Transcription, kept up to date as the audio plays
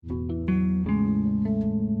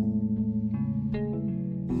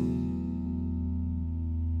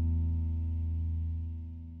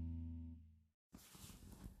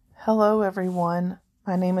Hello, everyone.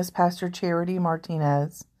 My name is Pastor Charity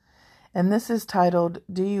Martinez, and this is titled,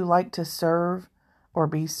 Do You Like to Serve or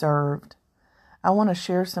Be Served? I want to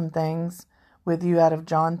share some things with you out of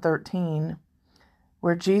John 13,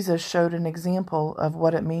 where Jesus showed an example of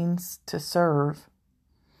what it means to serve.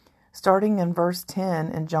 Starting in verse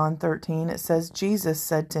 10 in John 13, it says, Jesus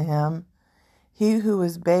said to him, He who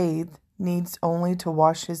is bathed needs only to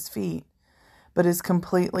wash his feet, but is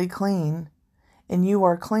completely clean. And you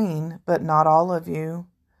are clean, but not all of you.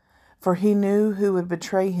 For he knew who would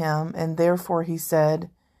betray him, and therefore he said,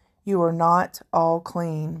 You are not all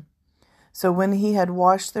clean. So when he had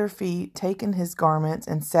washed their feet, taken his garments,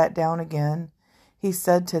 and sat down again, he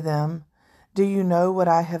said to them, Do you know what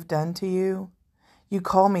I have done to you? You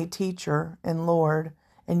call me teacher and Lord,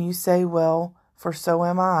 and you say, Well, for so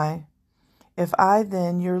am I. If I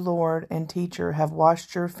then, your Lord and teacher, have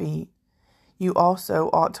washed your feet, you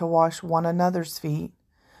also ought to wash one another's feet.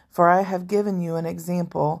 For I have given you an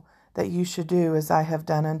example that you should do as I have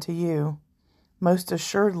done unto you. Most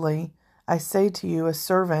assuredly, I say to you, a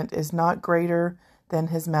servant is not greater than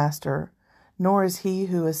his master, nor is he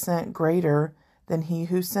who is sent greater than he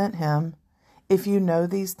who sent him. If you know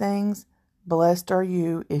these things, blessed are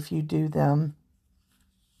you if you do them.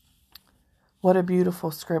 What a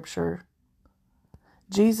beautiful scripture.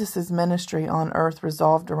 Jesus' ministry on earth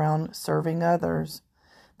revolved around serving others.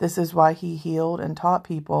 This is why he healed and taught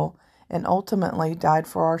people and ultimately died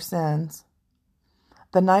for our sins.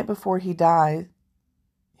 The night before he died,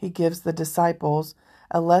 he gives the disciples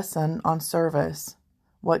a lesson on service.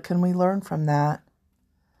 What can we learn from that?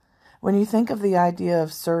 When you think of the idea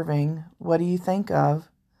of serving, what do you think of?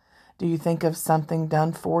 Do you think of something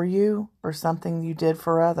done for you or something you did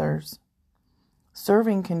for others?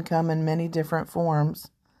 Serving can come in many different forms.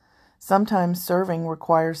 Sometimes serving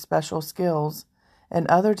requires special skills, and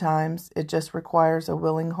other times it just requires a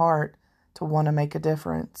willing heart to want to make a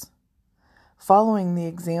difference. Following the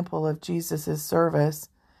example of Jesus' service,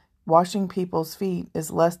 washing people's feet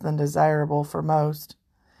is less than desirable for most,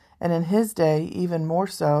 and in his day even more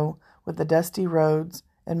so with the dusty roads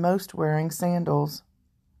and most wearing sandals.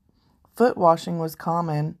 Foot washing was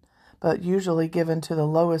common, but usually given to the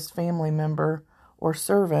lowest family member or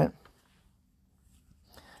servant.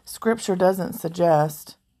 Scripture doesn't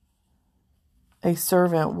suggest a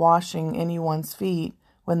servant washing anyone's feet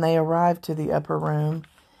when they arrived to the upper room.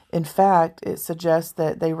 In fact, it suggests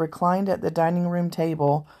that they reclined at the dining room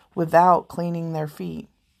table without cleaning their feet.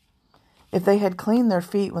 If they had cleaned their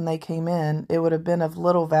feet when they came in, it would have been of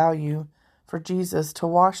little value for Jesus to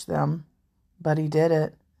wash them, but he did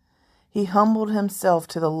it. He humbled himself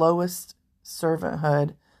to the lowest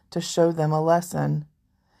servanthood to show them a lesson.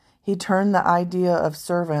 He turned the idea of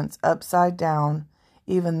servants upside down,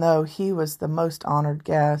 even though he was the most honored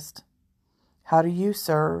guest. How do you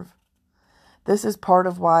serve? This is part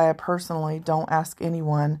of why I personally don't ask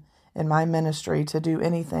anyone in my ministry to do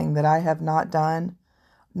anything that I have not done,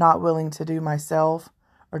 not willing to do myself,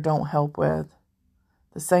 or don't help with.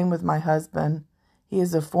 The same with my husband. He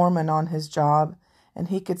is a foreman on his job, and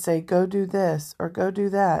he could say, go do this or go do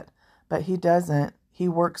that, but he doesn't. He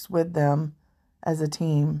works with them as a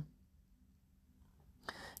team.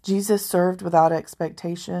 Jesus served without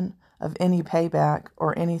expectation of any payback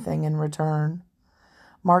or anything in return.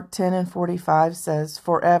 Mark 10:45 says,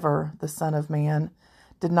 Forever the Son of Man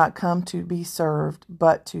did not come to be served,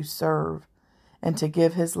 but to serve, and to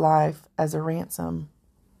give his life as a ransom.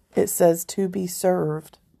 It says to be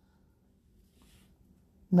served.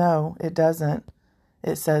 No, it doesn't.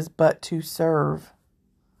 It says, but to serve.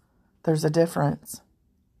 There's a difference.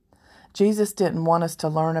 Jesus didn't want us to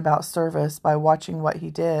learn about service by watching what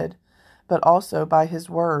he did, but also by his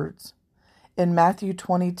words. In Matthew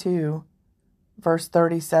 22, verse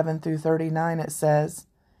 37 through 39, it says,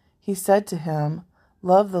 He said to him,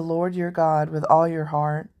 Love the Lord your God with all your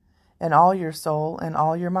heart, and all your soul, and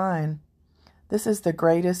all your mind. This is the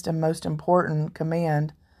greatest and most important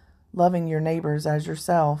command, loving your neighbors as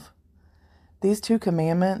yourself. These two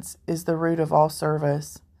commandments is the root of all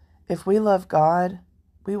service. If we love God,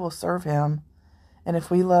 we will serve him. And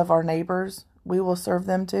if we love our neighbors, we will serve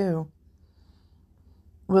them too.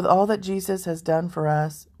 With all that Jesus has done for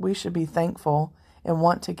us, we should be thankful and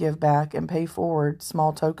want to give back and pay forward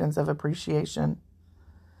small tokens of appreciation.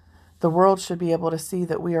 The world should be able to see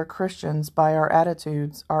that we are Christians by our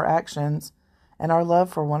attitudes, our actions, and our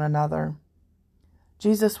love for one another.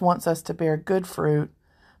 Jesus wants us to bear good fruit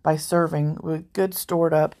by serving with good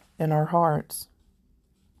stored up in our hearts.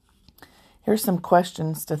 Here's some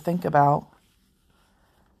questions to think about.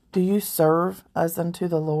 Do you serve as unto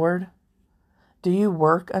the Lord? Do you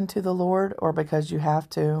work unto the Lord or because you have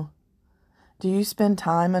to? Do you spend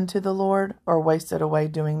time unto the Lord, or waste it away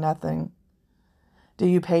doing nothing? Do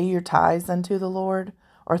you pay your tithes unto the Lord,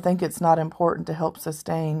 or think it's not important to help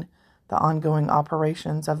sustain the ongoing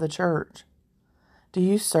operations of the church? Do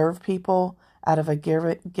you serve people out of a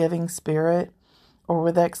giving spirit, or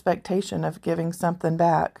with expectation of giving something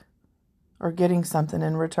back, or getting something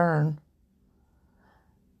in return?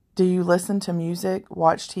 Do you listen to music,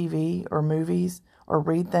 watch TV or movies, or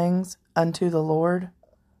read things unto the Lord?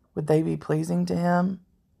 Would they be pleasing to Him?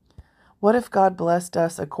 What if God blessed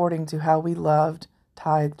us according to how we loved,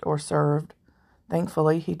 tithed, or served?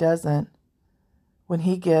 Thankfully, He doesn't. When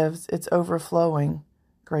He gives, it's overflowing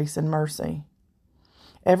grace and mercy.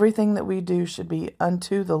 Everything that we do should be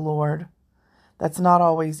unto the Lord. That's not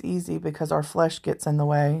always easy because our flesh gets in the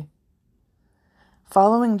way.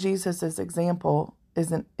 Following Jesus' example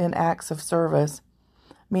in acts of service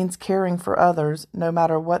means caring for others no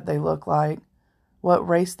matter what they look like, what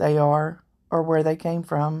race they are, or where they came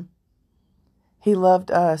from. He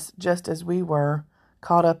loved us just as we were,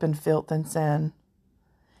 caught up in filth and sin.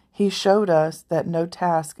 He showed us that no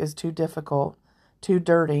task is too difficult, too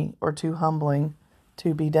dirty, or too humbling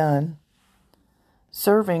to be done.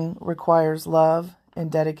 Serving requires love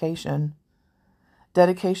and dedication.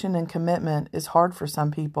 Dedication and commitment is hard for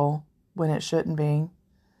some people when it shouldn't be.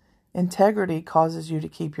 Integrity causes you to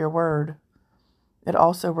keep your word. It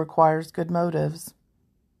also requires good motives.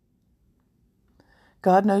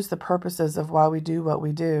 God knows the purposes of why we do what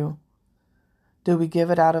we do. Do we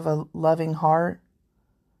give it out of a loving heart,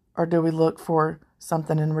 or do we look for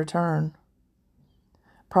something in return?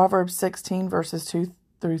 Proverbs 16 verses 2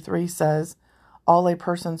 through 3 says, "All a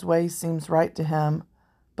person's ways seems right to him,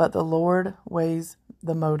 but the Lord weighs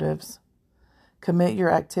the motives." Commit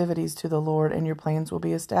your activities to the Lord and your plans will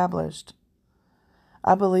be established.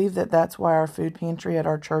 I believe that that's why our food pantry at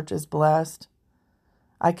our church is blessed.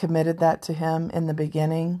 I committed that to Him in the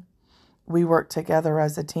beginning. We work together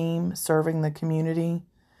as a team, serving the community.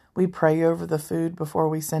 We pray over the food before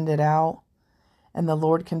we send it out, and the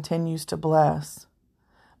Lord continues to bless.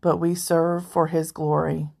 But we serve for His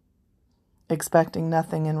glory, expecting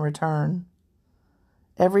nothing in return.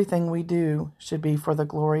 Everything we do should be for the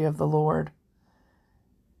glory of the Lord.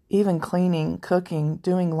 Even cleaning, cooking,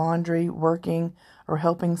 doing laundry, working, or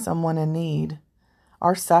helping someone in need.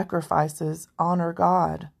 Our sacrifices honor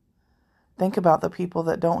God. Think about the people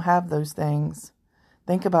that don't have those things.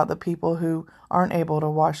 Think about the people who aren't able to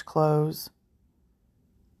wash clothes.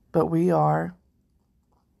 But we are.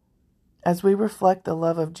 As we reflect the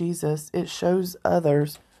love of Jesus, it shows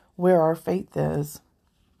others where our faith is.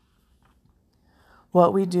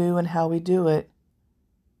 What we do and how we do it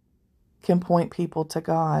can point people to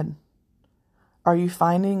God. Are you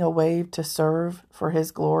finding a way to serve for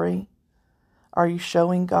His glory? Are you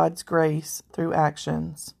showing God's grace through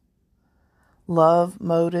actions? Love,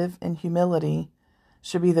 motive, and humility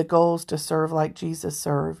should be the goals to serve like Jesus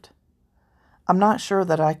served. I'm not sure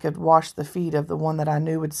that I could wash the feet of the one that I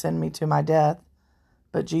knew would send me to my death,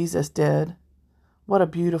 but Jesus did. What a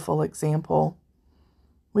beautiful example.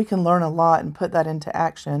 We can learn a lot and put that into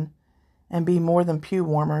action and be more than pew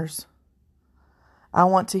warmers. I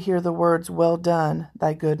want to hear the words, "Well done,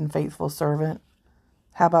 thy good and faithful servant."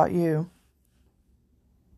 How about you?